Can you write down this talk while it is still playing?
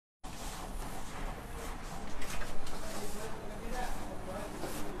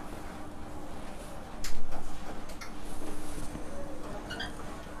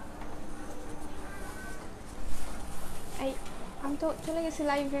চলে গেছি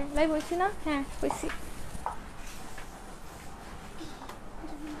লাইভে। লাইভ হইছি না? হ্যাঁ হইছি।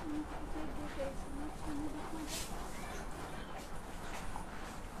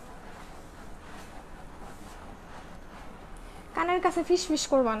 কানের কাছে ফিস ফিস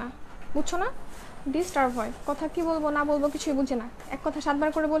করবা না, বুঝছো না? ডিস্টার্ব হয়, কথা কি বলবো না বলবো কিছুই বুঝে না, এক কথা 7 বার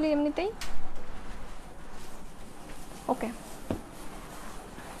করে বলি এমনিতেই। ওকে,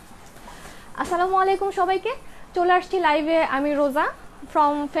 আসসালামু আলাইকুম সবাইকে। চলে আসছি লাইভে, আমি রোজা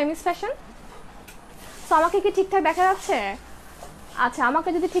ফ্রম ফেমিস ফ্যাশন। সো আমাকে কি ঠিকঠাক দেখা যাচ্ছে? আচ্ছা, আমাকে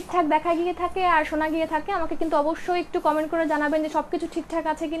যদি ঠিকঠাক দেখা গিয়ে থাকে আর শোনা গিয়ে থাকে, আমাকে কিন্তু অবশ্যই একটু কমেন্ট করে জানাবেন যে সব কিছু ঠিকঠাক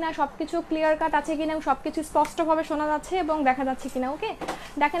আছে কিনা, সব কিছু ক্লিয়ার কাট আছে কিনা, সব কিছু স্পষ্টভাবে শোনা যাচ্ছে এবং দেখা যাচ্ছে কিনা। ওকে,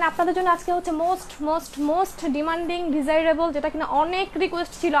 দেখেন আপনাদের জন্য আজকে হচ্ছে most most most demanding desirable, যেটা কিনা অনেক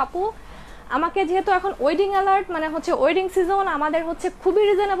রিকোয়েস্ট ছিল আপু। আমাকে যেহেতু এখন ওয়েডিং অ্যালার্ট, মানে হচ্ছে ওয়েডিং সিজন, আমাদের হচ্ছে খুবই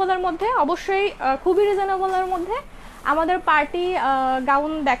রিজনেবলের মধ্যে, অবশ্যই খুবই রিজনেবলের মধ্যে আমাদের পার্টি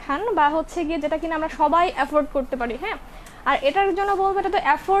গাউন দেখান, বা হচ্ছে গিয়ে যেটা কিনা আমরা সবাই অ্যাফোর্ড করতে পারি। হ্যাঁ, আর এটার জন্য বলবো এটা তো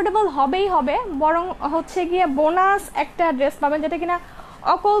অ্যাফোর্ডেবল হবেই হবে, বরং হচ্ছে গিয়ে বোনাস একটা ড্রেস পাবেন যেটা কিনা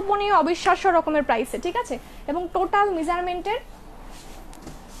অকল্পনীয় অবিশ্বাস্য রকমের প্রাইসে, ঠিক আছে? এবং টোটাল মেজারমেন্টের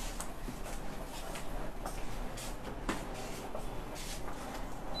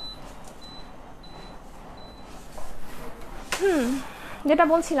যেটা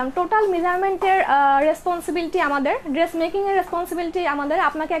বলছিলাম, টোটাল মেজারমেন্টের রেসপন্সিবিলিটি আমাদের, ড্রেস মেকিংয়ের রেসপন্সিবিলিটি আমাদের।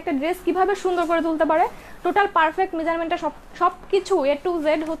 আপনাকে একটা ড্রেস কিভাবে সুন্দর করে তুলতে পারে, টোটাল পারফেক্ট মেজারমেন্টটা সব কিছু A to Z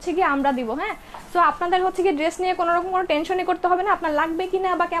হচ্ছে গিয়ে আমরা দিব। হ্যাঁ, সো আপনাদের হচ্ছে গিয়ে ড্রেস নিয়ে কোনো রকম কোনো টেনশনই করতে হবে না, আপনার লাগবে কি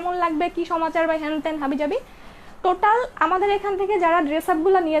না বা কেমন লাগবে, কি সমাচার বা হ্যান ত্যান হাবিজাবি। টোটাল আমাদের এখান থেকে যারা ড্রেস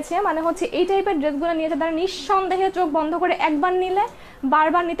আপগুলো নিয়েছে, মানে হচ্ছে এই টাইপের ড্রেসগুলো নিয়েছে, তারা নিঃসন্দেহে চোখ বন্ধ করে একবার নিলে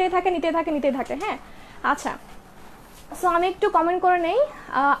বারবার নিতেই থাকে। হ্যাঁ, আচ্ছা, সো আমি একটু কমেন্ট করে নেই।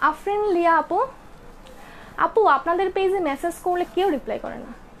 আফরিন লিয়া আপু আপনাদের পেজে মেসেজ করলে কেউ রিপ্লাই করে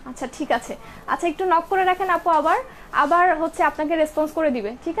না। আচ্ছা ঠিক আছে, আচ্ছা একটু নক করে রাখেন আপু, আবার হচ্ছে আপনাকে রেসপন্স করে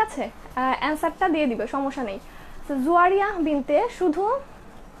দিবে, ঠিক আছে? অ্যান্সারটা দিয়ে দিবে, সমস্যা নেই। তো জুয়ারিয়া বিনতে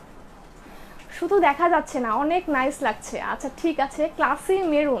শুধু দেখা যাচ্ছে না, অনেক নাইস লাগছে। আচ্ছা ঠিক আছে, ক্লাসি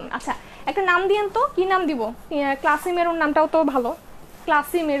মেরুন। আচ্ছা একটা নাম দিয়েন তো, কি নাম দিব? ক্লাসি মেরুন নামটাও তো ভালো,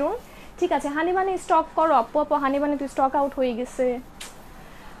 ক্লাসি মেরুন। ঠিক আছে, হানিবানি স্টক করো আপু। হানিবানি তো স্টক আউট হয়ে গেছে।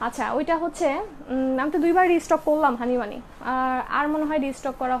 আচ্ছা ওইটা হচ্ছে আমি তো 2বার রিস্টক করলাম হানিবানি, আর মনে হয়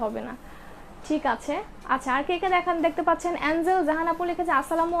রিস্টক করা হবে না। ঠিক আছে, আচ্ছা আর কে কে দেখতে পাচ্ছেন? অ্যাঞ্জেল জাহান আপু লিখেছে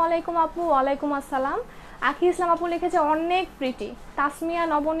আসসালামু আলাইকুম আপু। ওয়ালাইকুম আসসালাম। আখি ইসলাম আপু লিখেছে অনেক প্রিটি। তাসমিয়া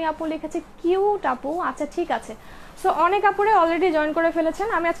নবনী আপু লিখেছে কিউট আপু। আচ্ছা ঠিক আছে, সো অনেক আপুরে অলরেডি জয়েন করে ফেলেছেন।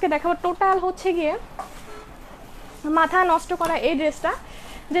 আমি আজকে দেখাবো টোটাল হচ্ছে গিয়ে মাথা নষ্ট করা এই ড্রেসটা,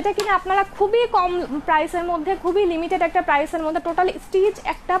 যেটা কিনা আপনারা খুবই কম প্রাইসের মধ্যে, খুবই লিমিটেড একটা প্রাইসের মধ্যে টোটাল স্টিচ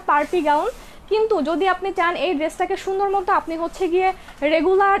একটা পার্টি গাউন। কিন্তু যদি আপনি চান এই ড্রেসটাকে সুন্দর মতো আপনি হচ্ছে গিয়ে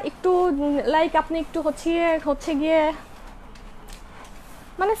রেগুলার একটু লাইক আপনি একটু হচ্ছে গিয়ে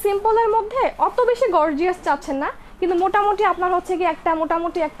মানে সিম্পলের মধ্যে অত বেশি গর্জিয়াস চাচ্ছেন না, কিন্তু মোটামুটি আপনার হচ্ছে গিয়ে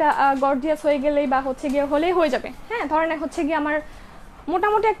মোটামুটি একটা গর্জিয়াস হয়ে গেলেই বা হচ্ছে গিয়ে হলেই হয়ে যাবে। হ্যাঁ, ধরেন হচ্ছে গিয়ে আমার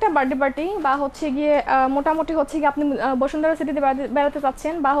মোটামুটি একটা বার্থডে পার্টি, বা হচ্ছে গিয়ে মোটামুটি হচ্ছে গিয়ে আপনি বসুন্ধরা সিটিতে বেড়াতে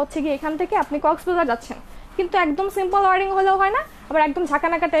যাচ্ছেন, বা হচ্ছে গিয়ে এখান থেকে আপনি কক্সবাজার যাচ্ছেন, কিন্তু একদম সিম্পল ওয়ারিং হলেও হয় না, আবার একদম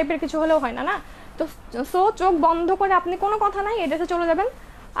ঝাঁকানাকা টাইপের কিছু হলেও হয় না, না তো। সো চোখ বন্ধ করে আপনি কোনো কথা নাই এই ড্রেসে চলে যাবেন।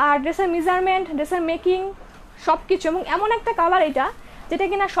 আর ড্রেসের মেজারমেন্ট, ড্রেসের মেকিং সব কিছু, এবং এমন একটা কালার এটা যেটা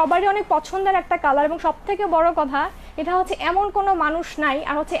কিনা সবারই অনেক পছন্দের একটা কালার, এবং সব থেকে বড় কথা এটা হচ্ছে এমন কোনো মানুষ নাই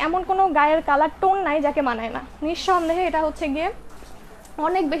আর হচ্ছে এমন কোনো গায়ের কালার টোন নাই যাকে মানায় না। নিঃসন্দেহে এটা হচ্ছে গিয়ে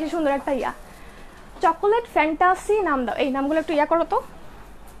অনেক বেশি সুন্দর একটা চকোলেট ফ্যান্টাসি নাম দাও। এই নামগুলো একটু করো তো,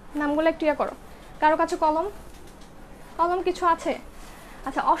 নামগুলো একটু করো। কারো কাছে কলম কিছু আছে?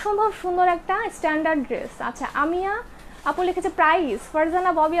 আচ্ছা, অসম্ভব সুন্দর একটা স্ট্যান্ডার্ড ড্রেস। আচ্ছা আমিয়া আপু লিখেছে প্রাইস।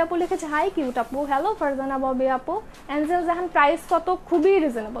 ফারজানা ববি আপু লিখেছে হাই কিউট আপু। হ্যালো ফারজানা ববি আপু। অ্যাঞ্জেল জাহান প্রাইস কত?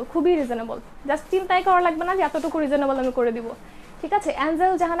 খুবই রিজনেবল, জাস্ট চিন্তাই করা লাগবে না যে এতটুকু রিজনেবল আমি করে দিব, ঠিক আছে?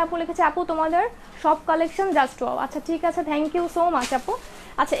 অ্যাঞ্জেল জাহান আপু লিখেছে আপু তোমাদের সব কালেকশন জাস্ট ওয়াও। আচ্ছা ঠিক আছে, থ্যাংক ইউ সো মাচ আপু।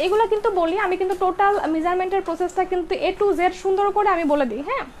 আচ্ছা এগুলো কিন্তু বলি, আমি কিন্তু টোটাল মেজারমেন্টের প্রসেসটা কিন্তু A to Z সুন্দর করে আমি বলে দিই।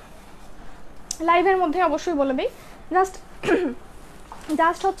 হ্যাঁ, লাইভের মধ্যে অবশ্যই বলে দিই,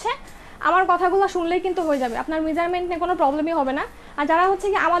 জাস্ট হচ্ছে আমার কথাগুলো শুনলেই কিন্তু হয়ে যাবে, আপনার মেজারমেন্ট নিয়ে কোনো প্রবলেমই হবে না। আর যারা হচ্ছে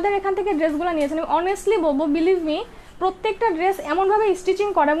কি আমাদের এখান থেকে ড্রেসগুলো নিয়েছেন, আমি অনেস্টলি বলবো, বিলিভ মি, প্রত্যেকটা ড্রেস এমনভাবে স্টিচিং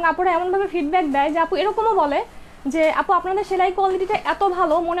করে এবং আপুরা এমনভাবে ফিডব্যাক দেয় যে আপু এরকমও বলে যে আপু আপনাদের সেলাই কোয়ালিটিটা এত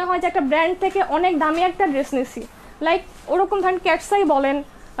ভালো, মনে হয় যে একটা ব্র্যান্ড থেকে অনেক দামি একটা ড্রেস নিয়েছি। লাইক ওরকম ধরেন ক্যাটসাই বলেন,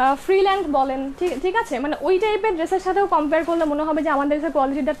 ফ্রিল্যান্ড বলেন, ঠিক আছে, মানে ওই টাইপের ড্রেসের সাথেও কম্পেয়ার করলে মনে হবে যে আমাদের ড্রেসের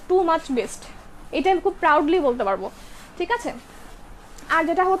কোয়ালিটিটা টু মাচ বেস্ট। এটা আমি খুব প্রাউডলি বলতে পারবো, ঠিক আছে? আর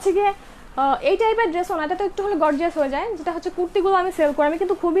যেটা হচ্ছে গিয়ে এই টাইপের ড্রেসও না, এটা তো একটু হলে গর্জিয়াস হয়ে যায়। যেটা হচ্ছে কুর্তিগুলো আমি সেল করি, আমি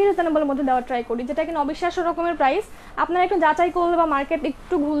কিন্তু খুবই রিজনেবলের মধ্যে দেওয়ার ট্রাই করি, যেটা কিনা অবিশ্বাস্য রকমের প্রাইস। আপনারা একটু যাচাই করলে বা মার্কেট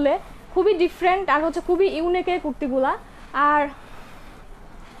একটু ঘুরলে খুবই ডিফারেন্ট আর হচ্ছে খুবই ইউনিক এই কুর্তিগুলা। আর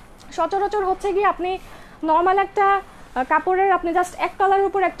সচরাচর হচ্ছে কি আপনি নর্মাল একটা কাপড়ের আপনি জাস্ট এক কালারের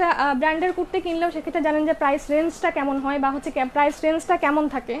উপর একটা ব্র্যান্ডের কুর্তি কিনলেও সেক্ষেত্রে জানেন যে প্রাইস রেঞ্জটা কেমন হয় বা হচ্ছে প্রাইস রেঞ্জটা কেমন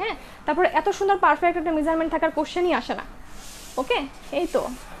থাকে। হ্যাঁ, তারপরে এত সুন্দর পারফেক্ট একটা মেজারমেন্ট থাকার কোশ্চেনই আসে না। ওকে, এই তো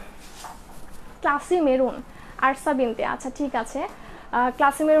ক্লাসি মেরুন আরসা বিনতে, আচ্ছা ঠিক আছে,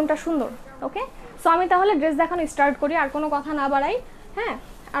 ক্লাসি মেরুনটা সুন্দর। ওকে, সো আমি তাহলে ড্রেস দেখানো স্টার্ট করি, আর কোনো কথা না বাড়াই। হ্যাঁ,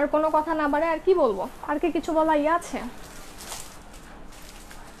 আর কোনো কথা না বাড়াই, আর কি বলবো, আর কি কিছু বলা আছে,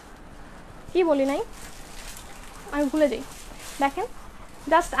 কি বলি নাই, আমি ভুলে যাই। দেখেন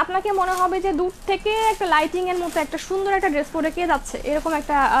জাস্ট আপনাকে মনে হবে যে দূর থেকে একটা লাইটিংয়ের মতো একটা সুন্দর একটা ড্রেস পরে কে যাচ্ছে, এরকম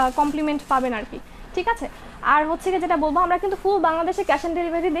একটা কমপ্লিমেন্ট পাবেন আর কি। ঠিক আছে, আর হচ্ছে কি যেটা বলবো, আমরা কিন্তু ফুল বাংলাদেশে ক্যাশ অন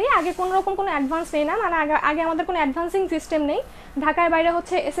ডেলিভারি দিই। আগে কোনো রকম কোনো অ্যাডভান্স নেই না, মানে আগে আমাদের কোনো অ্যাডভান্সিং সিস্টেম নেই। ঢাকার বাইরে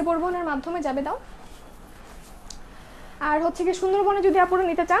হচ্ছে এসে পরিবহনের মাধ্যমে যাবে দাও। আর হচ্ছে কি সুন্দরবনে যদি আপনারা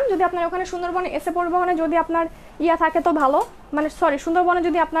নিতে চান, যদি আপনার ওখানে সুন্দরবনে এসে পরিবহনে যদি আপনার ইয়া থাকে তো ভালো, মানে সরি সুন্দরবনে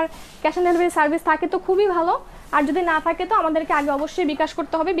যদি আপনার ক্যাশ অন ডেলিভারি সার্ভিস থাকে তো খুবই ভালো। আর যদি না থাকে তো আমাদেরকে আগে অবশ্যই বিকাশ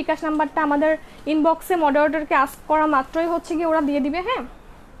করতে হবে। বিকাশ নাম্বারটা আমাদের ইনবক্সে মডারেটরকে আস্ক করা মাত্রই হচ্ছে কি ওরা দিয়ে দিবে। হ্যাঁ,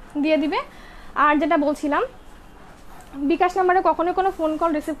 দিয়ে দিবে। আর যেটা বলছিলাম, বিকাশ নাম্বারে কখনোই কোনো ফোন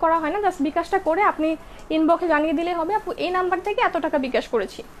কল রিসিভ করা হয় না, জাস্ট বিকাশটা করে আপনি ইনবক্সে জানিয়ে দিলেই হবে আপু এই নাম্বার থেকে এত টাকা বিকাশ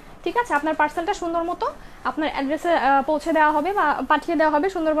করেছি। ঠিক আছে, আপনার পার্সেলটা সুন্দর মতো আপনার অ্যাড্রেসে পৌঁছে দেওয়া হবে বা পাঠিয়ে দেওয়া হবে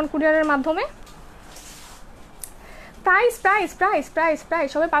সুন্দরবন কুরিয়ারের মাধ্যমে। Price price price price price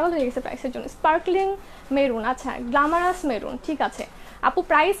সবাই পাগল হয়ে গেছে প্রাইসের জন্য। স্পার্কলিং মেরুন, আচ্ছা গ্ল্যামারাস মেরুন, ঠিক আছে আপু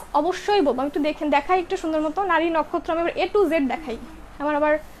প্রাইস অবশ্যই বলবো। আমি একটু দেখাই একটু সুন্দর মতো নারী নক্ষত্র, আমি এবার A to Z দেখাই। আমার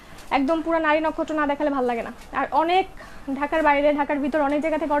আবার একদম পুরো নারী নক্ষত্র না দেখালে ভালো লাগে না। আর অনেক ঢাকার বাইরে ঢাকার ভিতর অনেক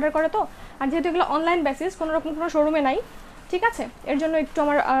জায়গা থেকে অর্ডার করে তো, আর যেহেতু এগুলো অনলাইন বেসিস, কোনো রকম কোনো শোরুমে নাই, ঠিক আছে, এর জন্য একটু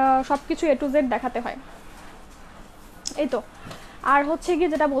আমার সব কিছু A to Z দেখাতে হয়। এই তো, আর হচ্ছে কি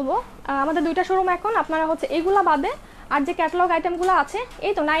যেটা বলবো, আমাদের দুইটা শোরুম এখন, আপনারা হচ্ছে এইগুলা বাদে আর যে ক্যাটালগ আইটেমগুলো আছে,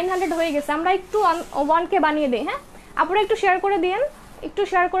 এই তো 900 হয়ে গেছে, আমরা একটু 1K বানিয়ে দিই। হ্যাঁ, আপনারা একটু শেয়ার করে দিন, একটু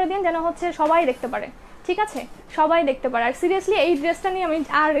শেয়ার করে দিন যেন হচ্ছে সবাই দেখতে পারে। ঠিক আছে, সবাই দেখতে পারে। আর সিরিয়াসলি এই ড্রেসটা নিয়ে আমি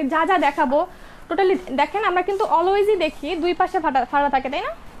আর যা যা দেখাবো টোটালি দেখেন, আমরা কিন্তু অলওয়েজই দেখি দুই পাশে ফাড়া থাকে, তাই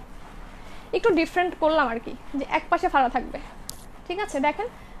না? একটু ডিফারেন্ট করলাম আর কি, যে এক পাশে ফাড়া থাকবে। ঠিক আছে, দেখেন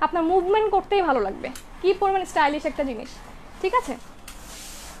আপনার মুভমেন্ট করতেই ভালো লাগবে, কি পরিমাণ স্টাইলিশ একটা জিনিস। ঠিক আছে,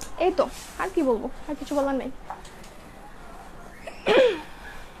 এই তো, আর কি বলবো, আর কিছু বলার নেই।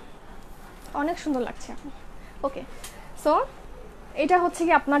 অনেক সুন্দর লাগছে এখন। ওকে, সো এটা হচ্ছে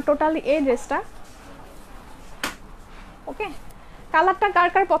কি আপনার টোটালি এই ড্রেসটা। ওকে, কালারটা কার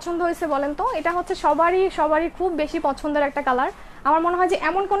কার পছন্দ হয়েছে বলেন তো? এটা হচ্ছে সবারই খুব বেশি পছন্দের একটা কালার। আমার মনে হয় যে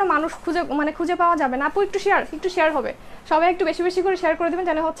এমন কোনো মানুষ খুঁজে পাওয়া যাবে না। আপু একটু শেয়ার হবে, সবাই একটু বেশি বেশি করে শেয়ার করে দেবেন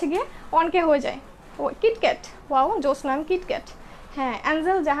যেন হচ্ছে গিয়ে 1K হয়ে যায়। ও কিটক্যাট, ওয়াও জোস নাম কিটক্যাট। হ্যাঁ,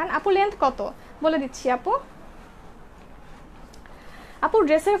 অ্যাঞ্জেল জাহান আপু লেন্থ কত বলে দিচ্ছি আপু। আপু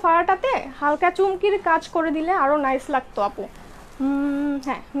ড্রেসের ফাড়াটাতে হালকা চুমকির কাজ করে দিলে আরও নাইস লাগতো আপু।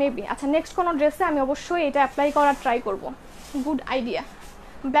 হ্যাঁ মেবি, আচ্ছা নেক্সট কোনো ড্রেসে আমি অবশ্যই এটা অ্যাপ্লাই করার ট্রাই করব। Good idea.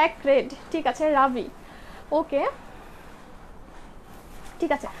 ব্ল্যাক রেড, ঠিক আছে রাভি। ওকে,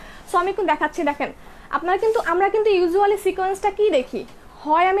 ঠিক আছে, সো আমি একটু দেখাচ্ছি। দেখেন আমরা কিন্তু ইউজুয়ালি সিকোয়েন্সটা কি দেখি,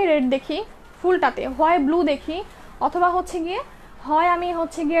 হয় আমি রেড দেখি ফুলটাতে, হয় ব্লু দেখি, অথবা হচ্ছে গিয়ে হয় আমি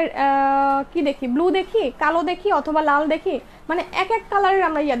হচ্ছে গিয়ে কি দেখি, ব্লু দেখি, কালো দেখি, অথবা লাল দেখি, মানে এক এক কালারের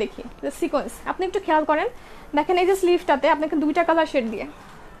আমরা ইয়া দেখি সিকোয়েন্স। আপনি একটু খেয়াল করেন, দেখেন এই যে স্লিভটাতে আপনাকে দুইটা কালার শেড দিয়ে,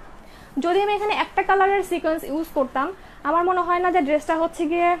 যদি আমি এখানে একটা কালারের সিকোয়েন্স ইউজ করতাম আমার মনে হয় না যে ড্রেসটা হচ্ছে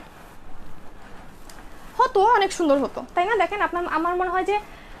গিয়ে হতো অনেক সুন্দর হতো, তাই না? দেখেন আমার মনে হয় যে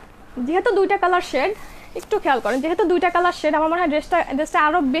যেহেতু দুইটা কালার শেড, একটু খেয়াল করেন, যেহেতু দুইটা কালার শেড আমার মনে হয় ড্রেসটা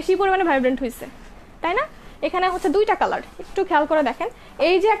আরও বেশি পরিমাণে ভাইব্রেন্ট হয়েছে, তাই না? এখানে হচ্ছে দুইটা কালার, একটু খেয়াল করে দেখেন,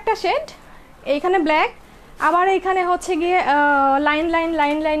 এই যে একটা শেড, এইখানে ব্ল্যাক, আবার এইখানে হচ্ছে গিয়ে লাইন লাইন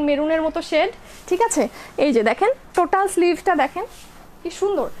লাইন লাইন মেরুনের মতো শেড। ঠিক আছে, এই যে দেখেন টোটাল স্লিভসটা দেখেন কি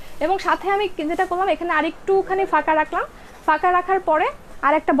সুন্দর, এবং সাথে আমি যেটা করলাম এখানে আরেকটুখানি ফাঁকা রাখলাম, ফাঁকা রাখার পরে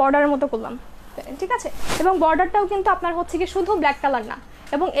আর একটা বর্ডারের মতো করলাম। ঠিক আছে, এবং বর্ডারটাও কিন্তু আপনার হচ্ছে কি শুধু ব্ল্যাক কালার না,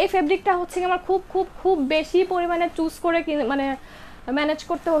 এবং এই ফেব্রিকটা হচ্ছে কি আমার খুব খুব খুব বেশি পরিমাণে চুজ করে মানে ম্যানেজ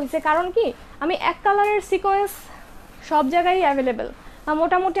করতে হয়েছে। কারণ কি, আমি এক কালারের সিকোয়েন্স সব জায়গায় অ্যাভেলেবেল,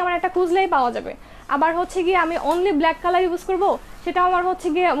 মোটামুটি আমার একটা খুঁজলেই পাওয়া যাবে। আবার হচ্ছে গিয়ে আমি অনলি ব্ল্যাক কালার ইউজ করবো, সেটা আমার হচ্ছে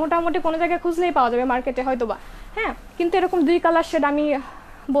গিয়ে মোটামুটি কোনো জায়গায় খুঁজলেই পাওয়া যাবে মার্কেটে হয়তো বা। হ্যাঁ, কিন্তু এরকম দুই কালার শেড আমি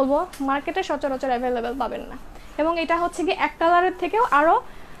বলবো মার্কেটে সচরাচর অ্যাভেলেবেল পাবেন না, এবং এটা হচ্ছে গিয়ে এক কালারের থেকেও আরও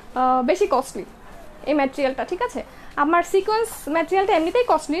বেশি কস্টলি এই ম্যাটেরিয়ালটা। ঠিক আছে, আমার সিকোয়েন্স ম্যাটেরিয়ালটা এমনিতেই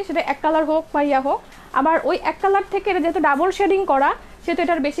কস্টলি, সেটা এক কালার হোক বা ইয়া হোক, আবার ওই এক কালার থেকে এটা যেহেতু ডাবল শেডিং করা সেহেতু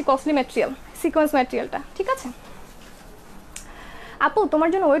এটার বেশি কস্টলি ম্যাটেরিয়াল সিকোয়েন্স ম্যাটেরিয়ালটা, ঠিক আছে। আপু তোমার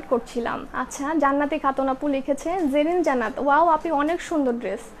জন্য ওয়েট করছিলাম। আচ্ছা, জান্নাতি খাতুন আপু লিখেছে, জেরিন জান্নাত, ওয়াও আপনি অনেক সুন্দর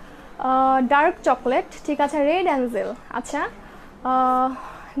ড্রেস, ডার্ক চকলেট, ঠিক আছে, রেড অ্যাঞ্জেল, আচ্ছা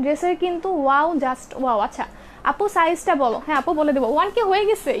ড্রেসের কিন্তু ওয়াও, জাস্ট ওয়াও। আচ্ছা আপু সাইজটা বলো। হ্যাঁ আপু বলে দেবো, 1K হয়ে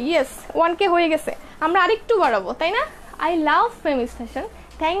গেছে, ইয়েস 1K হয়ে গেছে, আমরা আরেকটু বাড়াবো, তাই না? I love ফেমিস fashion,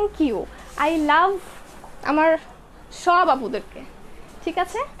 thank you, I love আমার সব আপুদেরকে, ঠিক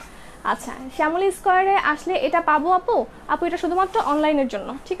আছে। আচ্ছা, শ্যামলী স্কোয়ারে আসলে এটা পাবো আপু? আপু এটা শুধুমাত্র অনলাইনের জন্য,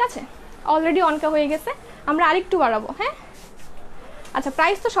 ঠিক আছে, অলরেডি 1K হয়ে গেছে, আমরা আরেকটু বাড়াবো, হ্যাঁ। আচ্ছা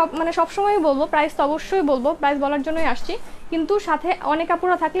প্রাইস তো সবসময়ই বলবো, প্রাইস তো অবশ্যই বলবো, প্রাইস বলার জন্যই আসছি, কিন্তু সাথে অনেক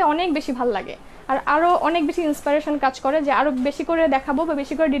আপুরা থাকলে অনেক বেশি ভালো লাগে, আর আরও অনেক বেশি ইন্সপিরেশন কাজ করে যে আরও বেশি করে দেখাবো বা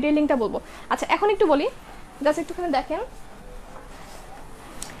বেশি করে ডিটেইলিংটা বলবো। আচ্ছা এখন একটু বলি, জাস্ট একটুখানি দেখেন,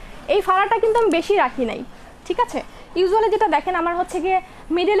 এই ফাড়াটা কিন্তু আমি বেশি রাখি নাই, ঠিক আছে। ইউজুয়ালি যেটা দেখেন আমার হচ্ছে গিয়ে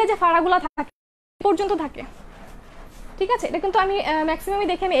মিডলে যে ফাড়াগুলো থাকে এই পর্যন্ত থাকে, ঠিক আছে। এটা কিন্তু আমি ম্যাক্সিমামই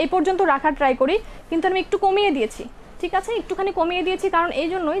দেখে আমি এই পর্যন্ত রাখার ট্রাই করি, কিন্তু আমি একটু কমিয়ে দিয়েছি, ঠিক আছে, একটুখানি কমিয়ে দিয়েছি, কারণ এই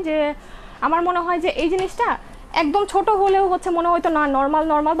জন্যই যে আমার মনে হয় যে এই জিনিসটা একদম ছোট হলেও হচ্ছে মনে হয়তো না নর্মাল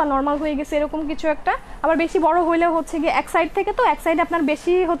বা নর্মাল হয়ে গেছে এরকম কিছু একটা, আবার বেশি বড় হইলেও হচ্ছে গিয়ে এক সাইড থেকে তো এক সাইডে আপনার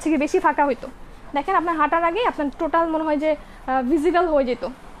বেশি হচ্ছে গিয়ে বেশি ফাঁকা হইতো, দেখেন আপনার হাঁটার আগে আপনার টোটাল মনে হয় যে ভিজিবল হয়ে যেত,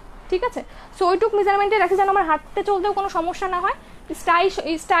 ঠিক আছে। সো ওইটুক মেজারমেন্টে রাখি যেন আমার হাঁটতে চলতেও কোনো সমস্যা না হয়,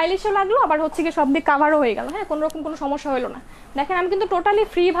 স্টাইলিশও লাগলো, আবার হচ্ছে গিয়ে সব দিক কাভারও হয়ে গেল, হ্যাঁ, কোনো রকম কোনো সমস্যা হলো না। দেখেন আমি কিন্তু টোটালি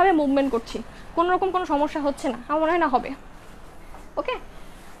ফ্রিভাবে মুভমেন্ট করছি, কোনো রকম কোনো সমস্যা হচ্ছে না, আমার মনে হয় না হবে। ওকে,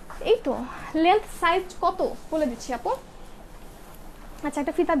 এই তো লেন্থ সাইজ কত বলে দিচ্ছি আপু। আচ্ছা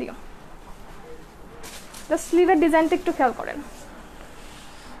একটা ফিতা দিও, স্লিভের ডিজাইনটা একটু খেয়াল করেন,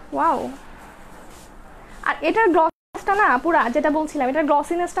 ওয়াও। আর এটার গ্লসটা না পুরা, যেটা বলছিলাম এটার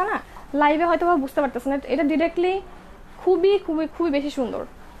গ্লসিনেসটা না লাইভে হয়তো বা বুঝতে পারতেছেন না, এটা ডিরেক্টলি খুবই খুবই খুবই বেশি সুন্দর,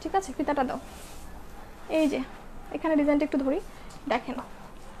 ঠিক আছে। ফিতাটা দাও, এই যে এখানে ডিজাইনটা একটু ধরি, দেখেন,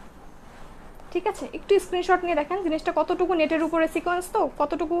 ঠিক আছে, একটু স্ক্রিনশট নিয়ে দেখেন জিনিসটা কতটুকু নেটের উপরে সিকোয়েন্স তো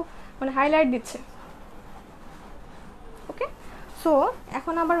কতটুকু মানে হাইলাইট দিচ্ছে। ওকে, সো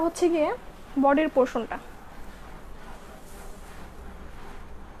এখন আবার হচ্ছে গিয়ে বডির পোর্শনটা,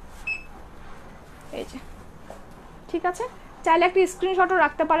 এই যে, ঠিক আছে, চাইলে একটা স্ক্রিনশটও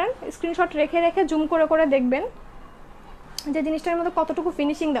রাখতে পারেন, স্ক্রিনশট রেখে রেখে জুম করে করে দেখবেন যে জিনিসটার মধ্যে কতটুকু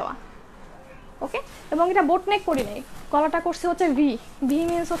ফিনিশিং দেওয়া। ওকে, এবং এটা বোট নেক করি নাই, গলাটা করছে হচ্ছে ভি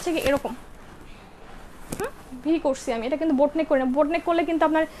মিনস হচ্ছে কি এরকম, ভি করছি আমি, এটা কিন্তু বোট নেক করি না। বোট নেক করলে কিন্তু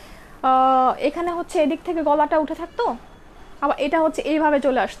আপনার এখানে হচ্ছে এদিক থেকে গলাটা উঠে থাকতো, আবার এটা হচ্ছে এইভাবে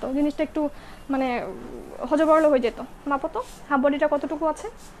চলে আসতো, জিনিসটা একটু মানে হজবরল হয়ে যেত। মাপো তো হাফ বডিটা কতটুকু আছে,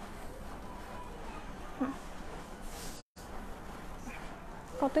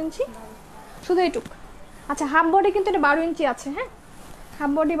 কত ইঞ্চি, শুধু এইটুক। আচ্ছা হাফ বডি কিন্তু এটা 12 ইঞ্চি আছে, হ্যাঁ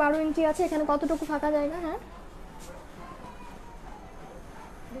হাফ বডি 12 ইঞ্চি আছে, এখানে কতটুকু ফাঁকা জায়গা, হ্যাঁ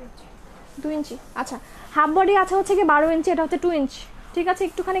 2 ইঞ্চি। আচ্ছা হাফ বডি আছে হচ্ছে কি 12 ইঞ্চি, এটা হচ্ছে 2 ইঞ্চি, ঠিক আছে,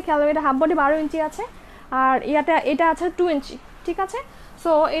 একটুখানি খেয়াল, এটা হাফ বডি 12 ইঞ্চি আছে, আর এটা আছে 2 ইঞ্চি, ঠিক আছে।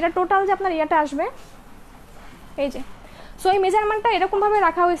 সো এটা টোটাল যে আপনার ইয়াটা আসবে এই যে, সো এই মেজারমেন্টটা এরকমভাবে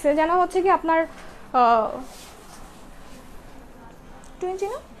রাখা হয়েছে যেন হচ্ছে কি আপনার 2 ইঞ্চি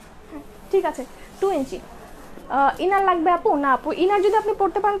না, হ্যাঁ ঠিক আছে 2 ইঞ্চি। ইনার লাগবে আপু? না আপু, ইনার যদি আপনি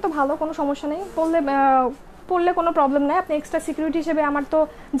পড়তে পারেন তো ভালো, কোনো সমস্যা নেই, পড়লে কোনো প্রবলেম নেই। আপনি এক্সট্রা সিকিউরিটি হিসেবে, আমার তো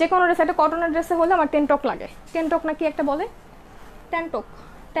যে কোনো ড্রেস, একটা কটনের ড্রেসে হলে আমার 10 টক লাগে, 10 টক না কি একটা বলে, 10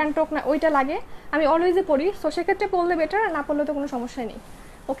 টক না ওইটা লাগে, আমি অলওয়েজই পড়ি, সো সেক্ষেত্রে পড়লে বেটার, না পড়লে তো কোনো সমস্যাই নেই।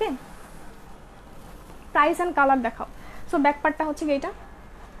 ওকে, প্রাইস অ্যান্ড কালার দেখাও। সো ব্যাক পার্টটা হচ্ছে কি এইটা,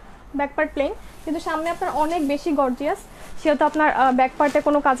 ব্যাক পার্ট প্লেন, কিন্তু সামনে আপনার অনেক বেশি গর্জিয়াস, সেহেতু আপনার ব্যাক পার্টে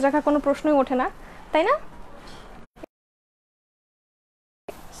কোনো কাজ রাখার কোনো প্রশ্নই ওঠে না, তাই না?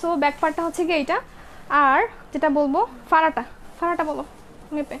 সো ব্যাক পার্টটা হচ্ছে কি এইটা, আর যেটা বলবো ফাড়াটা বলো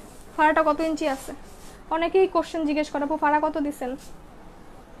মেপে, ফাড়াটা কত ইঞ্চি আছে? অনেকেই কোশ্চেন জিজ্ঞেস করে আপু ফাড়া কত দিচ্ছেন।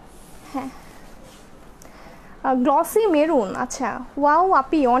 হ্যাঁ গ্লসি মেরুন, আচ্ছা ওয়াও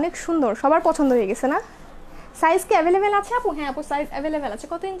আপি অনেক সুন্দর, সবার পছন্দ হয়ে গেছে না? সাইজ কি অ্যাভেলেবেল আছে আপু? হ্যাঁ আপু সাইজ অ্যাভেলেবেল আছে।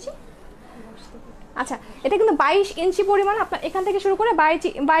 কত ইঞ্চি? আচ্ছা এটা কিন্তু 22 ইঞ্চি পরিমাণ, আপনার এখান থেকে শুরু করে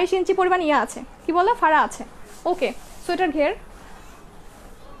 22 ইঞ্চি পরিমাণ ইয়ে আছে, কি বলো ফাড়া আছে। ওকে, সো এটার ঘের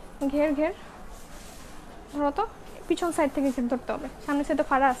ধরো তো, পিছন সাইড থেকে ঘের ধরতে হবে, সামনের সাইডে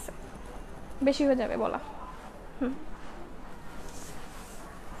ফাড়া আছে, বেশি হয়ে যাবে বলা।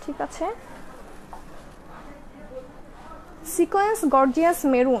 ঠিক আছে, সিকোয়েন্স গর্জিয়াস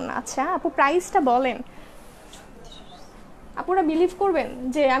মেরুন, আচ্ছা আপু প্রাইসটা বলেন। আপনারা বিলিভ করবেন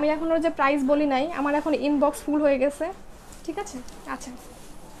যে আমি এখনো যে প্রাইস বলি নাই, আমার এখন ইনবক্স ফুল হয়ে গেছে। ঠিক আছে, আচ্ছা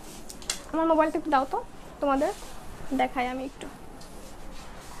আমার মোবাইলটা একটু দাও তো, তোমাদের দেখাই আমি একটু।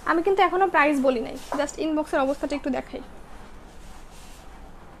 আমি কিন্তু এখনো প্রাইস বলি নাই, জাস্ট ইনবক্সের অবস্থাটা একটু দেখাই।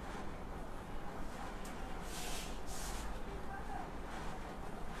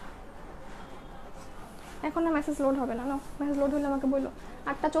 এখন না মেসেজ লোড হবে না, মেসেজ লোড হলে আমাকে বললো।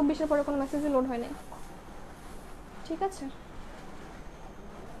 8:24 পরে কোনো মেসেজই লোড হয় নাই। ঠিক আছে,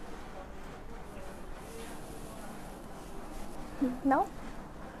 দাও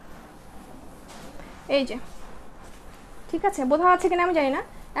এই যে। ঠিক আছে, বোঝা যাচ্ছে কিনা আমি জানি না।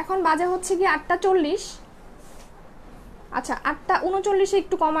 এখন বাজে হচ্ছে কি 8:40। আচ্ছা 8:39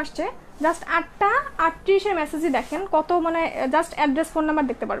 একটু কম আসছে। জাস্ট 8:38 মেসেজই দেখেন কত, মানে জাস্ট অ্যাড্রেস ফোন নাম্বার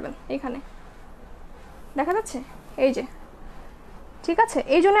দেখতে পারবেন এখানে দেখা যাচ্ছে এই যে। ঠিক আছে,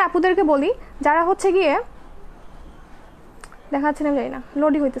 এই জন্য আপুদেরকে বলি যারা হচ্ছে গিয়ে দেখা যাচ্ছে না জানি না,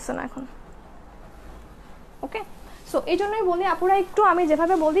 লোডই হইতেছে না এখন। ওকে, সো এই জন্যই বলি আপুরা একটু আমি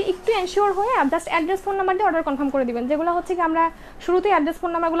যেভাবে বলি একটু এনশিওর হয়ে জাস্ট অ্যাড্রেস ফোন নাম্বার দিয়ে অর্ডার কনফার্ম করে দিবেন। যেগুলো হচ্ছে কি আমরা শুরুতেই অ্যাড্রেস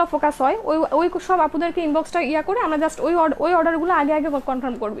ফোন নাম্বারগুলো ফোকাস হয়, ওই সব আপুদেরকে ইনবক্সটা ইয়া করে আমরা জাস্ট ওই অর্ডারগুলো আগে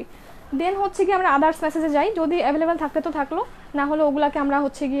কনফার্ম করবি। দেন হচ্ছে কি আমরা আদার্স মেসেজে যাই, যদি অ্যাভেলেবেল থাকলে তো থাকলো, না হলে ওগুলাকে আমরা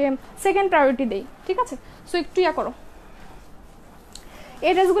হচ্ছে গিয়ে সেকেন্ড প্রায়োরিটি দিই। ঠিক আছে, সো একটু ইয়া করো।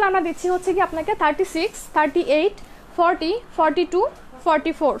 এই ড্রেসগুলো আমরা দিচ্ছি হচ্ছে কি আপনাকে 36, 38, 40, 42,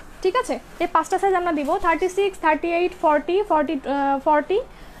 44। ঠিক আছে, এই 5টা সাইজ আমরা দিব 36, 38, 40, 42,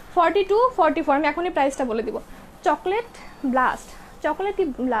 44। আমি এখনই প্রাইসটা বলে দিব। চকলেট ব্লাস্ট,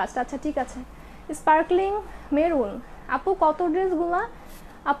 আচ্ছা ঠিক আছে। স্পার্কলিং মেরুন, আপু কত ড্রেসগুলা?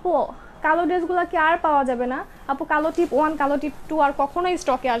 আপু কালো ড্রেসগুলো কি আর পাওয়া যাবে না আপু? কালো টিপ 1, কালো টিপ 2 আর কখনোই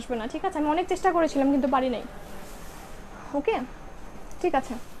স্টকে আসবে না। ঠিক আছে, আমি অনেক চেষ্টা করেছিলাম কিন্তু পারি নাই। ওকে, ঠিক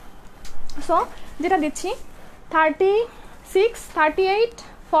আছে, সো যেটা দিচ্ছি 36, 38,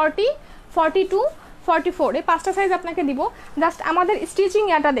 40, 42, 44 এই 5টা সাইজ আপনাকে দিব। জাস্ট আমাদের স্টিচিং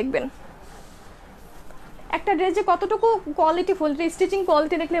ইয়াটা দেখবেন, একটা ড্রেস যে কতটুকু কোয়ালিটি ফুল, স্টিচিং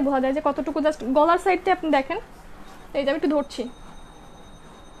কোয়ালিটি দেখলে বোঝা যায় যে কতটুকু। জাস্ট গলার সাইডটা আপনি দেখেন, এই যে আমি একটু ধরছি।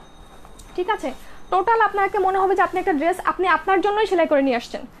 ঠিক আছে, টোটাল আপনাকে মনে হবে যে আপনি একটা ড্রেস আপনি আপনার জন্যই সেলাই করে নিয়ে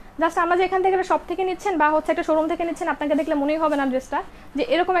আসছেন। জাস্ট আমরা যে এখান থেকে শপ থেকে নিচ্ছেন বা হচ্ছে একটা শোরুম থেকে নিচ্ছেন, আপনাকে দেখলে মনেই হবে না ড্রেসটা যে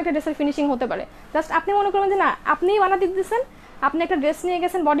এরকম একটা ড্রেসের ফিনিশিং হতে পারে। জাস্ট আপনি মনে করবেন যে না আপনিই বানাতে দিচ্ছেন, আপনি একটা ড্রেস নিয়ে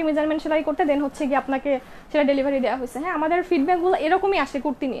গেছেন বডি মেজারমেন্ট সেলাই করতে, দেন হচ্ছে গিয়ে আপনাকে সেটা ডেলিভারি দেওয়া হয়েছে। হ্যাঁ, আমাদের ফিডব্যাকগুলো এরকমই আসে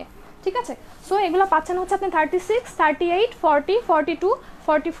কুর্তি নিয়ে। ঠিক আছে, সো এগুলো পাচ্ছেন হচ্ছে আপনি 36, 38, 40, 42,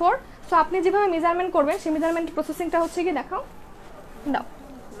 44। সো আপনি যেভাবে মেজারমেন্ট করবেন সেই মেজারমেন্ট প্রসেসিংটা হচ্ছে গিয়ে দেখাও, দাও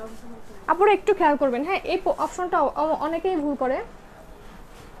আপনারা একটু খেয়াল করবেন। হ্যাঁ, এই অপশনটা অনেকেই ভুল করে।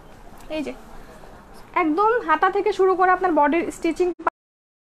 এই যে একদম হাতা থেকে শুরু করে আপনার বডির স্টিচিং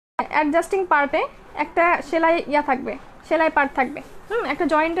অ্যাডজাস্টিং পার্টে একটা সেলাই ইয়া থাকবে, সেলাই পার্ট থাকবে, একটা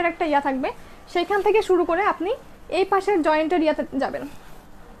জয়েন্টের একটা ইয়া থাকবে, সেইখান থেকে শুরু করে আপনি এই পাশের জয়েন্টের ইয়াতে যাবেন।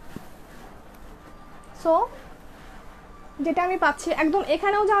 সো যেটা আমি পাচ্ছি একদম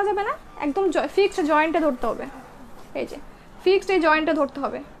এখানেও যাওয়া যাবে না, একদম ফিক্সড জয়েন্টে ধরতে হবে। এই যে ফিক্সড এই জয়েন্টে ধরতে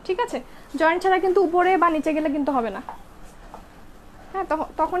হবে। ঠিক আছে, জয়েন্ট ছাড়া কিন্তু উপরে বা নিচে গেলে কিন্তু হবে না। হ্যাঁ,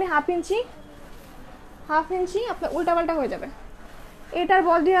 তখনই হাফ ইঞ্চি আপনার উল্টাপাল্টা হয়ে যাবে। এটার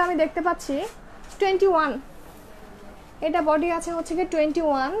বডি আমি দেখতে পাচ্ছি 21, এটা বডি আছে হচ্ছে কি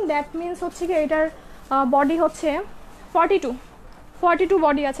 21, দ্যাট মিনস হচ্ছে কি এটার বডি হচ্ছে 42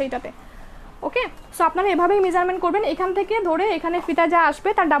 বডি আছে এটাতে। ওকে, সো আপনারা এভাবেই মেজারমেন্ট করবেন, এখান থেকে ধরে এখানে ফিতা যা আসবে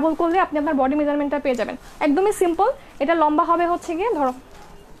তার ডাবল করলে আপনি আপনার বডি মেজারমেন্টটা পেয়ে যাবেন। একদমই সিম্পল। এটা লম্বা হবে হচ্ছে গিয়ে, ধরো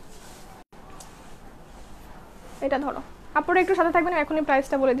এটা ধরো, আপনারা একটু সাথে থাকবেন, এখনই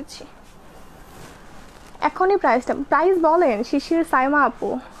প্রাইসটা বলে দিচ্ছি। এখনই প্রাইস বলেন শিশির সাইমা আপু।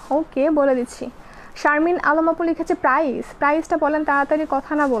 ওকে, বলে দিচ্ছি। শারমিন আলম আপু লিখেছে প্রাইসটা বলেন তাড়াতাড়ি,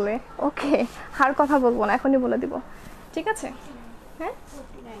 কথা না বলে। ওকে, আর কথা বলবো না, এখনই বলে দিব। ঠিক আছে, হ্যাঁ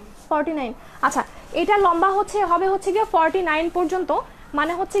 49। আচ্ছা, এটা লম্বা হবে হচ্ছে গিয়ে 49 পর্যন্ত,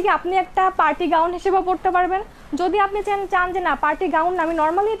 মানে হচ্ছে কি আপনি একটা পার্টি গাউন হিসেবেও পরতে পারবেন। যদি আপনি চান যে না পার্টি গাউন আমি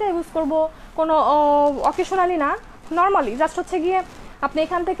নর্মালি এটা ইউজ করবো, কোনো অকেশনালি না, নর্মালি জাস্ট হচ্ছে গিয়ে আপনি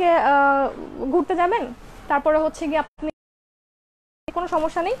এখান থেকে ঘুরতে যাবেন, তারপরে হচ্ছে গিয়ে আপনি কোনো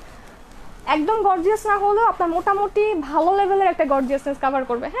সমস্যা নেই। একদম গর্জিয়াস না হলেও আপনার মোটামুটি ভালো লেভেলের একটা গর্জিয়াসনেস কভার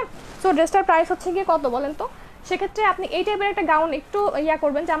করবে। হ্যাঁ, সো ড্রেসটার প্রাইস হচ্ছে গিয়ে কত বলেন তো? সেক্ষেত্রে আপনি এই টাইপের একটা গাউন একটু ইয়া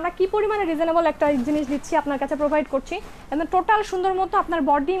করবেন যে আমরা কি পরিমাণে রিজনেবল একটা জিনিস দিচ্ছি, আপনার কাছে প্রোভাইড করছি, এবং টোটাল সুন্দর মতো আপনার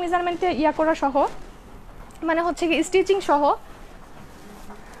বডি মেজারমেন্টে ইয়া করা সহ, মানে হচ্ছে কি স্টিচিং সহ।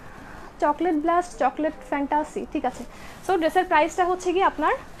 চকলেট ব্লাস্ট, চকলেট ফ্যান্টাসি, ঠিক আছে। সো ড্রেসের প্রাইসটা হচ্ছে কি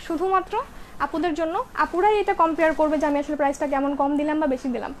আপনার শুধুমাত্র আপুদের জন্য, আপুরাই এটা কম্পেয়ার করবে যে আমি আসলে প্রাইসটা কেমন কম দিলাম বা বেশি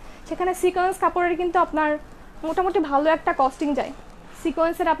দিলাম। সেখানে সিকোয়েন্স কাপড়ের কিন্তু আপনার মোটামুটি ভালো একটা কস্টিং যায়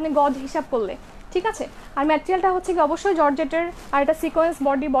সিকোয়েন্সের আপনি গজ হিসাব করলে, ঠিক আছে। আর ম্যাটেরিয়ালটা হচ্ছে কি অবশ্যই জর্জেটের, আর এটা সিকোয়েন্স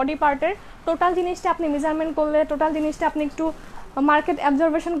বডি পার্টের। টোটাল জিনিসটা আপনি মেজারমেন্ট করলে, টোটাল জিনিসটা আপনি একটু মার্কেট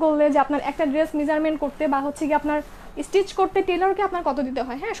অবজারভেশন করলে যে আপনার একটা ড্রেস মেজারমেন্ট করতে বা হচ্ছে কি আপনার স্টিচ করতে টেলরকে আপনার কত দিতে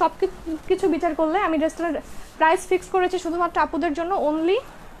হয়, হ্যাঁ সব কিছু বিচার করলে আমি ড্রেসটার প্রাইস ফিক্স করেছি শুধুমাত্র আপুদের জন্য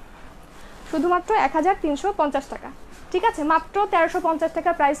শুধুমাত্র 1350 টাকা, ঠিক আছে। মাত্র 1350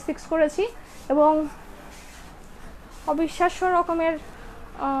 টাকা প্রাইস ফিক্স করেছি এবং অবিশ্বাস্য রকমের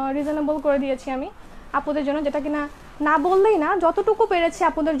রিজনেবল করে দিয়েছি আমি আপুদের জন্য, যেটা কিনা না বললেই না, যতটুকু পেরেছি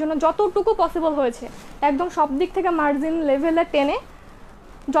আপুদের জন্য, যতটুকু পসিবল হয়েছে একদম সব দিক থেকে মার্জিন লেভেলে টেনে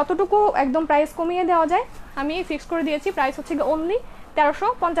যতটুকু একদম প্রাইস কমিয়ে দেওয়া যায় আমি ফিক্স করে দিয়েছি। প্রাইস হচ্ছে কি অনলি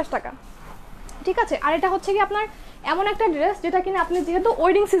 1350 টাকা, ঠিক আছে। আর এটা হচ্ছে কি আপনার এমন একটা ড্রেস যেটা কিনা আপনি যেহেতু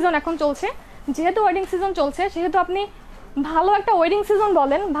ওয়েডিং সিজন এখন চলছে, সেহেতু আপনি ভালো একটা ওয়েডিং সিজন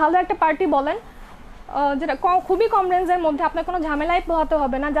বলেন, ভালো একটা পার্টি বলেন, যেটা খুবই কম রেঞ্জের মধ্যে আপনার কোনো ঝামেলায় পোহাতে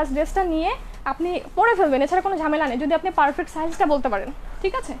হবে না, জাস্ট ড্রেসটা নিয়ে আপনি পরে ফেলবেন, এছাড়া কোনো ঝামেলা নেই যদি আপনি পারফেক্ট সাইজটা বলতে পারেন,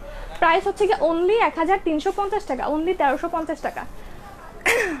 ঠিক আছে। প্রাইস হচ্ছে কি অনলি 1350 টাকা, অনলি 1350 টাকা,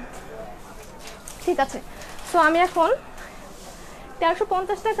 ঠিক আছে। সো আমি এখন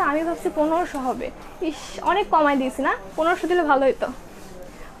 1350 টাকা, আমি ভাবছি 1500 হবে, ইস অনেক কমাই দিয়েছি না, 1500 দিলে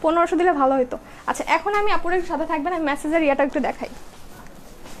ভালো হতো। আচ্ছা এখন আমি আপুরের সাথে থাকবেন, আমি মেসেজের ইয়েটা একটু দেখাই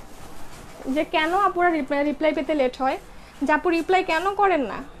যে কেন আপুরা রিপ্লাই পেতে লেট হয়, যে আপু রিপ্লাই কেন করেন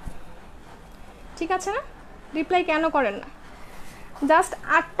না, ঠিক আছে না, রিপ্লাই কেন করেন না। জাস্ট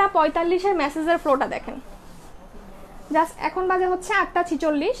 8:45 মেসেজের ফ্লোটা দেখেন, জাস্ট এখন বাজে হচ্ছে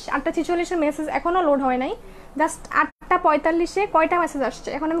 8:46 মেসেজ এখনও লোড হয় নাই, জাস্ট 8:45 কয়টা মেসেজ আসছে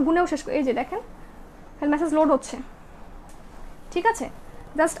এখন আমি গুনেও শেষ করি, এই যে দেখেন মেসেজ লোড হচ্ছে, ঠিক আছে।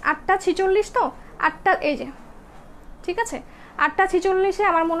 জাস্ট 8:46 তো 8টা, এই যে ঠিক আছে 8:46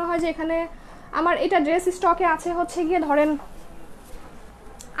 আমার মনে হয় যে এখানে আমার এটা ড্রেস স্টকে আছে হচ্ছে গিয়ে ধরেন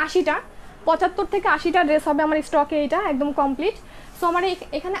 80টা, 75 থেকে 80টা ড্রেস হবে আমার স্টকে, এটা একদম কমপ্লিট। সো আমার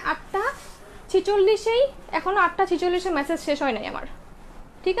এখানে 8:46 এখনো 8:46 মেসেজ শেষ হয় নাই আমার,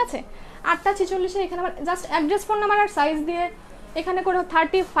 ঠিক আছে। 8:46 এখানে আমার জাস্ট অ্যাড্রেস, ফোন নাম্বার আর সাইজ দিয়ে এখানে করে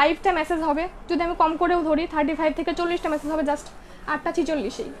 35টা মেসেজ হবে, যদি আমি কম করেও ধরি 35 থেকে 40টা মেসেজ হবে জাস্ট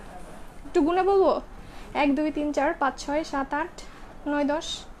 8:46। একটু গুনে বলবো, 1 2 3 4 5 6 7 8 9 10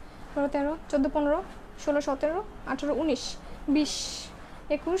 12 13 14 15 16 17 18 19 20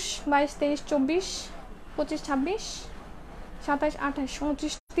 21 22 23 24 25 26 27 28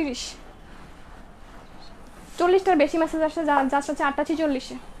 29 30 40টার বেশি মেসেজ আসছে জাস্ট হচ্ছে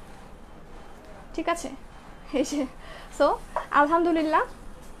 8:46, ঠিক আছে। এই যে সো আলহামদুলিল্লাহ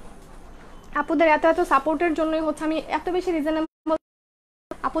আপুদের এত সাপোর্টের জন্যই হচ্ছে আমি এত বেশি রিজনেবল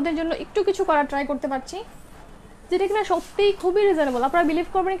আপুদের জন্য একটু কিছু করার ট্রাই করতে পারছি, যেটা কিনা সত্যিই খুবই রিজনেবল। আপনারা বিলিভ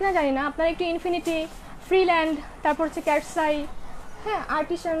করবেন কিনা জানি না, আপনারা একটু ইনফিনিটি, ফ্রিল্যান্ড, তারপর হচ্ছে ক্যাটসাই, হ্যাঁ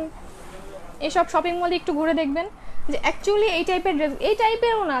আর্টিসান, এসব শপিং মলে একটু ঘুরে দেখবেন যে অ্যাকচুয়ালি এই টাইপের ড্রেস, এই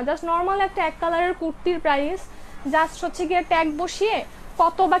টাইপেরও না, জাস্ট নর্মাল একটা এক কালারের কুর্তির প্রাইস জাস্ট হচ্ছে গিয়ে ট্যাগ বসিয়ে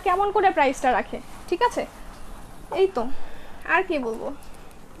কত বা কেমন করে প্রাইসটা রাখে, ঠিক আছে। এই তো আর কি বলবো,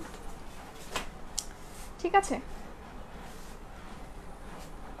 ঠিক আছে।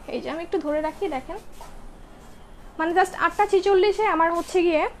 এই যে আমি একটু ধরে রাখি, দেখেন মানে জাস্ট 8:46 আমার হচ্ছে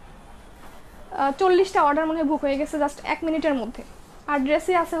গিয়ে 40টা অর্ডার মনে হয় বুক হয়ে গেছে জাস্ট 1 মিনিটের মধ্যে। আর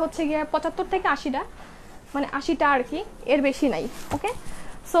ড্রেসে আছে হচ্ছে গিয়ে 75 থেকে 80টা, মানে 80টা আর কি, এর বেশি নাই, ওকে।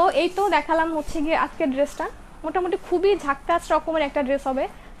 সো এই তো দেখালাম হচ্ছে গিয়ে আজকের ড্রেসটা, মোটামুটি খুবই ঝাক্কাস রকমের একটা ড্রেস হবে,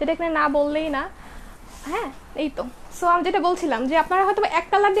 যেটা এখানে না বললেই না, হ্যাঁ এই তো। সো আমি যেটা বলছিলাম যে আপনারা হয়তো এক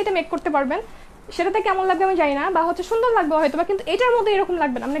কালার দিয়ে এটা মেক করতে পারবেন, সেটাতে কেমন লাগবে আমি জানি না, বা হচ্ছে সুন্দর লাগবে হয়তো বা, কিন্তু এটার মধ্যে এরকম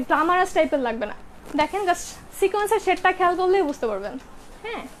লাগবে না, মানে গ্ল্যামারাস টাইপের লাগবে না। দেখেন জাস্ট সিকোয়েন্সের শেডটা খেয়াল করলেই বুঝতে পারবেন।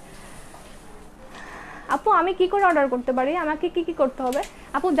 হ্যাঁ আপু আমি কি করে অর্ডার করতে পারি, আমাকে কি কি করতে হবে?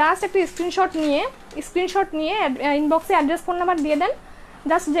 আপু জাস্ট একটু স্ক্রিনশট নিয়ে ইনবক্সে অ্যাড্রেস ফোন নাম্বার দিয়ে দেন,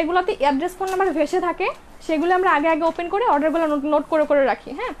 জাস্ট যেগুলোতে অ্যাড্রেস ফোন নাম্বার ভেসে থাকে সেগুলো আমরা আগে ওপেন করে অর্ডারগুলো নোট করে রাখি,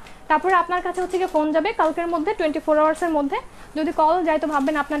 হ্যাঁ। তারপরে আপনার কাছে হচ্ছে গিয়ে ফোন যাবে কালকের মধ্যে, 24 আওয়ার্সের মধ্যে। যদি কল যায় তো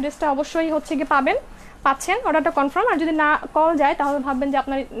ভাববেন আপনার ড্রেসটা অবশ্যই হচ্ছে গিয়ে পাচ্ছেন, অর্ডারটা কনফার্ম। আর যদি না কল যায় তাহলে ভাববেন যে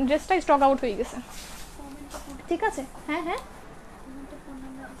আপনার ড্রেসটা স্টক আউট হয়ে গেছে, ঠিক আছে। হ্যাঁ হ্যাঁ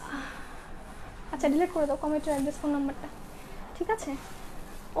আচ্ছা ডিলিট করে দাও কমেন্টের অ্যাড্রেস ফোন নাম্বারটা, ঠিক আছে।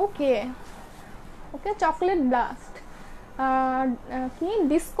 ওকে চকলেট ব্লাস্ট, কি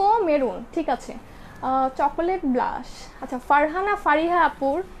ডিস্কো মেরুন, ঠিক আছে চকলেট ব্লাস্ট। আচ্ছা ফারিহা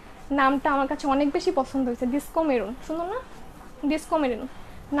আপুর নামটা আমার কাছে অনেক বেশি পছন্দ হয়েছে, ডিস্কো মেরুন, শুনুন না, ডিস্কো মেরুন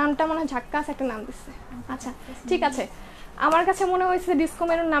নামটা মনে হয় ঝাক্কাস একটা নাম দিচ্ছে। আচ্ছা ঠিক আছে, আমার কাছে মনে হয়েছে ডিস্কো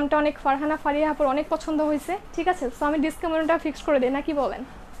মেরুন নামটা অনেক ফারিহা আপুর অনেক পছন্দ হয়েছে, ঠিক আছে। সো আমি ডিস্কো মেরুনটা ফিক্স করে দিই, নাকি বলেন?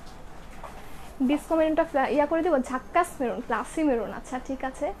 ডিসকো মেরুনটা ইয়া করে দেবো, ঝাক্কাস মেরুন, ক্লাসি মেরুন। আচ্ছা ঠিক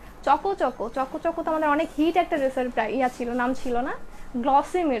আছে। চকো চকো, চকো চকো তো আমাদের অনেক হিট একটা ড্রেসের ইয়া ছিল, নাম ছিল না?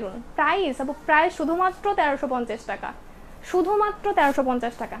 Glossy maroon. প্রাইস আপু, প্রাইস শুধুমাত্র 1350 টাকা, শুধুমাত্র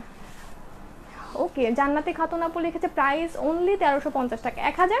 1350 টাকা। ওকে, জান্নাতি খাতুন আপু লিখেছে প্রাইস অনলি 1350 টাকা,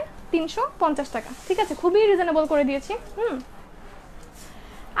 1350 টাকা। ঠিক আছে, খুবই রিজনেবল করে দিয়েছি।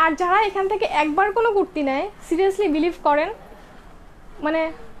 আর যারা এখান থেকে একবার কোনো কুর্তি নেয়, সিরিয়াসলি বিলিভ করেন, মানে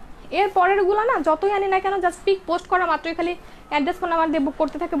এর পরেরগুলো না যতই আনি না কেন, জাস্ট পিক পোস্ট করা মাত্রই খালি অ্যাড্রেস ফোন নাম্বার দিয়ে বুক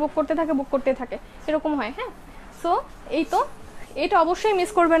করতে থাকে, বুক করতে থাকে, বুক করতে থাকে, এরকম হয়। হ্যাঁ, সো এই তো, এটা অবশ্যই মিস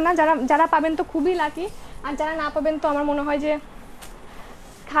করবেন না। যারা যারা পাবেন তো খুবই লাকি, আর যারা না পাবেন তো আমার মনে হয় যে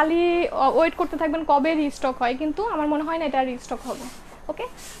খালি ওয়েট করতে থাকবেন কবে রিস্টক হয়, কিন্তু আমার মনে হয় না এটা রিস্টক হবে। ওকে,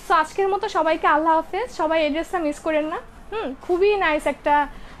 সো আজকের মতো সবাইকে আল্লাহ হাফেজ। সবাই এই ড্রেসটা মিস করেন না। খুবই নাইস একটা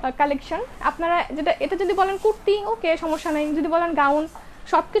কালেকশন। আপনারা এটা যদি বলেন কুর্তি, ওকে সমস্যা নেই, যদি বলেন গাউন,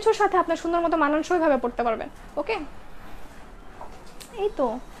 সব কিছুর সাথে আপনার সুন্দর মতো মানানসইভাবে পড়তে পারবেন। ওকে, এই তো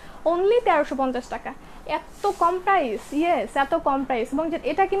অনলি 1350 টাকা, এত কম প্রাইস। ইয়েস, এত কম প্রাইস। এবং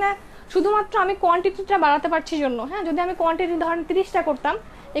এটা কিনা শুধুমাত্র আমি কোয়ান্টিটিটা বাড়াতে পারছি জন্য। হ্যাঁ, যদি আমি কোয়ান্টিটি ধরেন 30টা করতাম,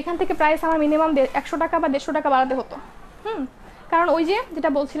 এখান থেকে প্রাইস আমার মিনিমাম 100 টাকা বা 150 টাকা বাড়াতে হতো। কারণ ওই যে যেটা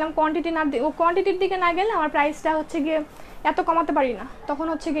বলছিলাম, কোয়ান্টিটির দিকে না গেলে আমার প্রাইসটা হচ্ছে গিয়ে এত কমাতে পারি না। তখন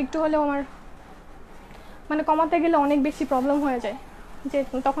হচ্ছে গিয়ে একটু হলেও আমার মানে কমাতে গেলে অনেক বেশি প্রবলেম হয়ে যায়, যে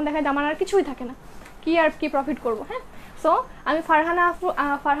তখন দেখা যায় আমার আর কিছুই থাকে না, কি আর কি প্রফিট করবো। হ্যাঁ, সো আমি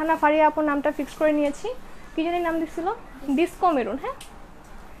ফারহানা ফারিয়া আপুর নামটা ফিক্স করে নিয়েছি। কি জানি নাম দিচ্ছিল, ডিসকো মেরুন। হ্যাঁ,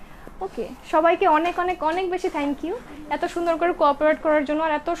 ওকে, সবাইকে অনেক অনেক অনেক বেশি থ্যাংক ইউ এত সুন্দর করে কোঅপারেট করার জন্য,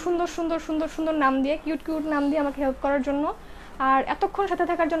 আর এত সুন্দর সুন্দর সুন্দর সুন্দর নাম দিয়ে, কিউট কিউট নাম দিয়ে আমাকে হেল্প করার জন্য, আর এতক্ষণ সাথে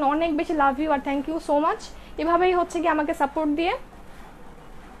থাকার জন্য অনেক বেশি love you R thank you so much. এভাবেই হচ্ছে কি আমাকে সাপোর্ট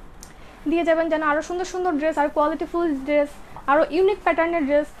দিয়ে যাবেন, যেন আরও সুন্দর সুন্দর ড্রেস, আর কোয়ালিটিফুল ড্রেস, আরও ইউনিক প্যাটার্নের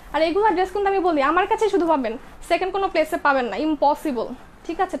ড্রেস। আর এগুলো ড্রেস কিন্তু আমি বলি আমার কাছে শুধু পাবেন, সেকেন্ড কোনো প্লেসে পাবেন না, ইম্পসিবল।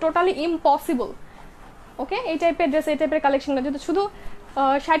 ঠিক আছে, টোটালি ইম্পসিবল। ওকে, এই টাইপের ড্রেস, এই টাইপের কালেকশনটা যদি শুধু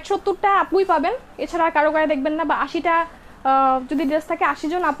 60-70টা আপুই পাবেন, এছাড়া আর কারো গায়ে দেখবেন না। বা 80টা যদি ড্রেস থাকে 80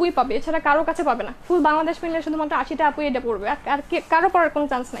 জন আপুই পাবে, এছাড়া কারো কাছে পাবে না। ফুল বাংলাদেশ মিললে শুধুমাত্র 80টা আপুই এটা পড়বে, আর কারো পড়ার কোনো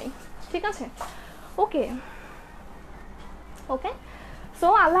চান্স নাই। ঠিক আছে, ওকে ওকে। সো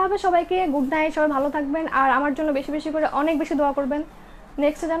আল্লাহ হাফেজ সবাইকে, গুড নাইট, সবাই ভালো থাকবেন। আর আমার জন্য বেশি বেশি করে অনেক বেশি দোয়া করবেন,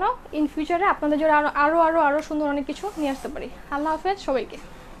 নেক্সটে যেন ইন ফিউচারে আপনাদের জন্য আরও আরও আরও আরও সুন্দর অনেক কিছু নিয়ে আসতে পারি। আল্লাহ হাফেজ সবাইকে।